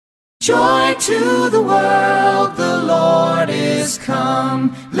Joy to the world, the Lord is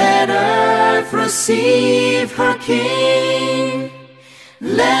come. Let earth receive her King.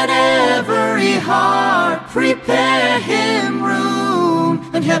 Let every heart prepare him room.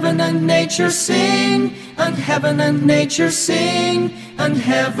 And heaven and nature sing, and heaven and nature sing, and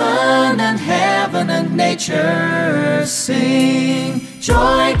heaven and nature sing.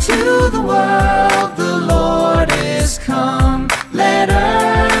 Joy to the world, the Lord is come. Let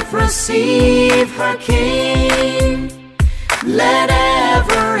earth receive her King. Let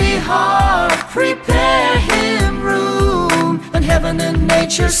every heart prepare him room. And heaven and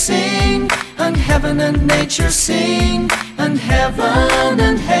nature sing, and heaven and nature sing, and heaven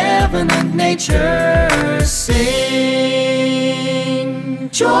and nature sing.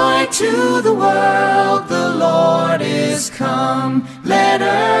 Joy to the world, the Lord is come. Let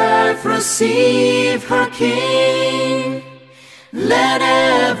earth receive her King. Let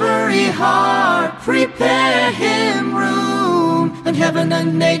every heart prepare him room. And heaven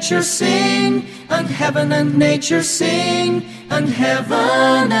and nature sing, and heaven and nature sing, and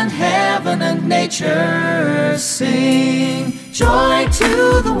heaven and nature sing. Joy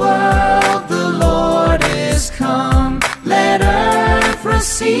to the world, the Lord is come. Let earth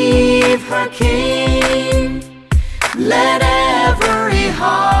receive her King. Let every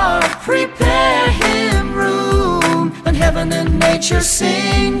heart prepare him room. And heaven and nature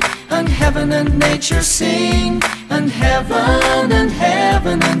sing, and heaven and nature sing, and heaven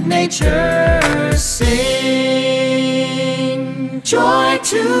and nature sing. Joy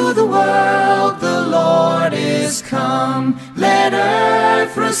to the world, the Lord is come. Let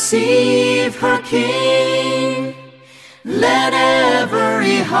earth receive her King. Let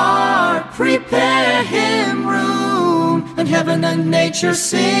every heart prepare him room. And heaven and nature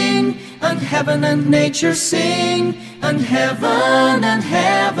sing, and heaven and nature sing, and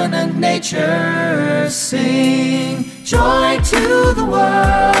heaven and nature sing. Joy to the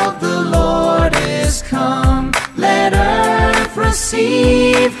world, the Lord is come. Let earth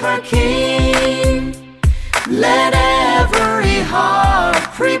receive her King. Let every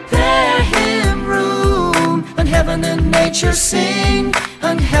heart prepare him room. And heaven and nature sing,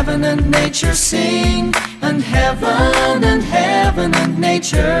 and heaven and nature sing, and heaven and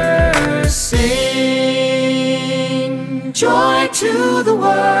nature sing. Joy to the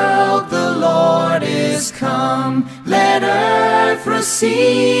world, the Lord is come. Let earth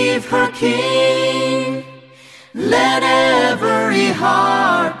receive her King. Let every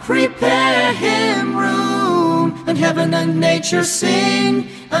heart prepare him room. And heaven and nature sing,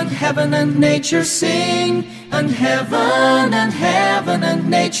 and heaven and nature sing, and heaven and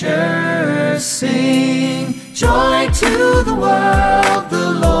nature sing. Joy to the world,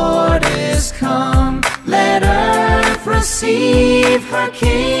 the Lord is come. Let earth receive her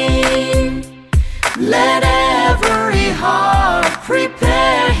King. Let every heart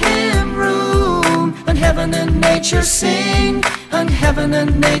prepare him room. And heaven and nature sing, and heaven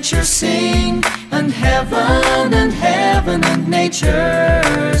and nature sing, and heaven and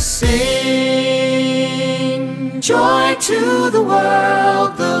nature sing. Joy to the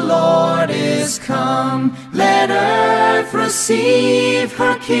world, the Lord is come. Let earth receive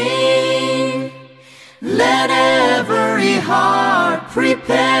her King. Let every heart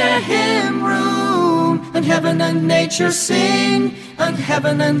prepare him room. And heaven and nature sing, and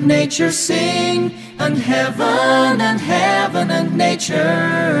heaven and nature sing, and heaven and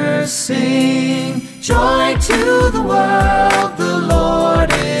nature sing. Joy to the world, the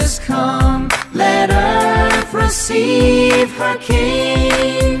Lord is come. Let earth receive her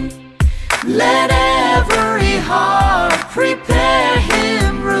King. Let every heart prepare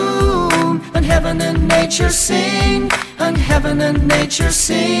him room. And heaven and nature sing, and heaven and nature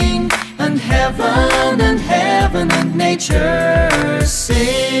sing, and heaven and nature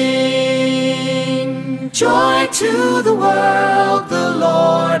sing. Joy to the world, the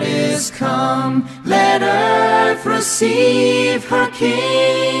Lord is come. Let earth receive her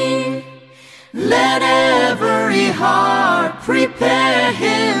King. Let every heart prepare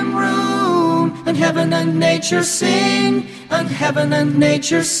him room. And heaven and nature sing, and heaven and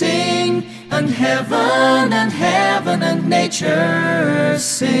nature sing, and heaven and nature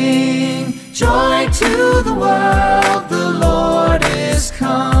sing. Joy to the world, the Lord is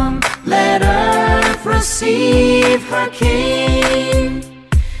come. Let earth receive her King.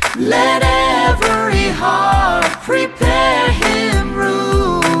 Let every heart prepare him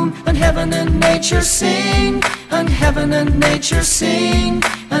room. And heaven and nature sing, and heaven and nature sing,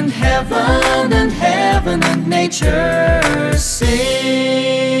 and heaven and nature sing.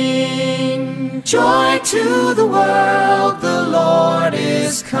 Joy to the world, the Lord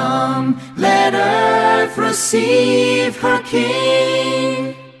is come. Let earth receive her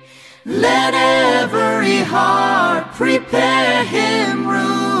King. Let every heart prepare him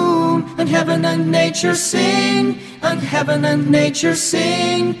room. And heaven and nature sing, and heaven and nature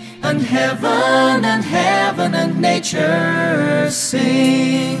sing, and heaven and nature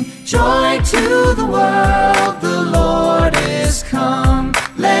sing. Joy to the world, the Lord is come.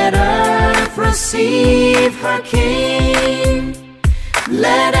 Let earth receive her King.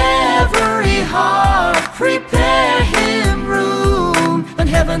 Let every heart prepare him room. And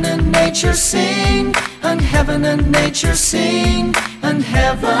heaven and nature sing, and heaven and nature sing, and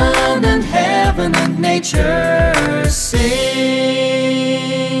heaven and nature sing.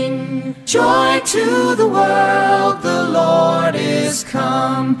 Joy to the world, the Lord is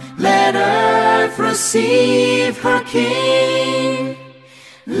come. Let earth receive her King.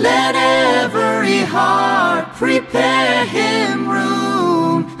 Let every heart prepare him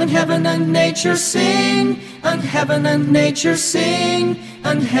room. And heaven and nature sing, and heaven and nature sing,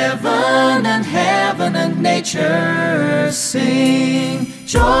 and heaven and nature sing.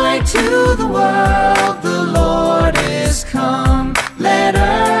 Joy to the world, the Lord is come. Let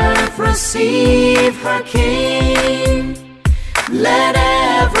earth receive her King. Let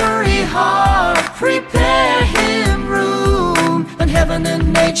every heart prepare him room. And heaven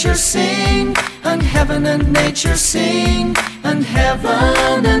and nature sing, and heaven and nature sing, and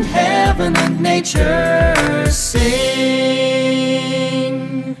heaven and nature sing.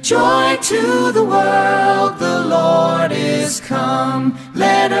 Joy to the world, the Lord is come.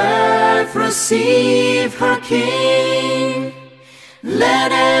 Let earth receive her King.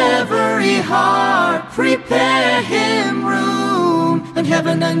 Let every heart prepare him room. And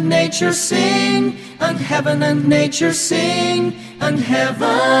heaven and nature sing, and heaven and nature sing, and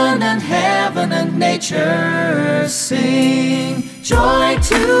heaven and nature sing. Joy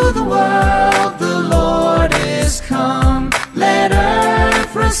to the world, the Lord is come. Let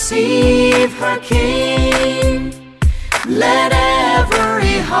earth receive her King. Let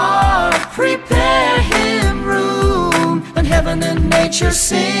every heart prepare him room. And heaven and nature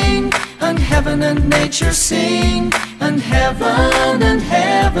sing, and heaven and nature sing, and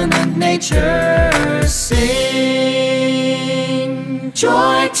heaven and nature sing.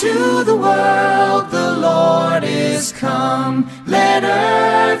 Joy to the world, the Lord is come. Let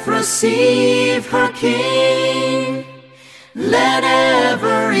earth receive her King. Let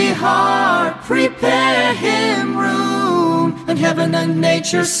every heart prepare him room. And heaven and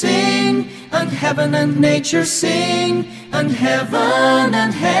nature sing, and heaven and nature sing, and heaven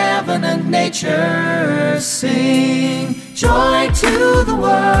and nature sing. Joy to the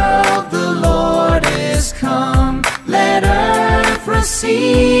world, the Lord is come. Let earth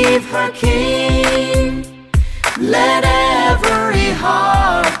receive her King. Let every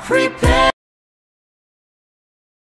heart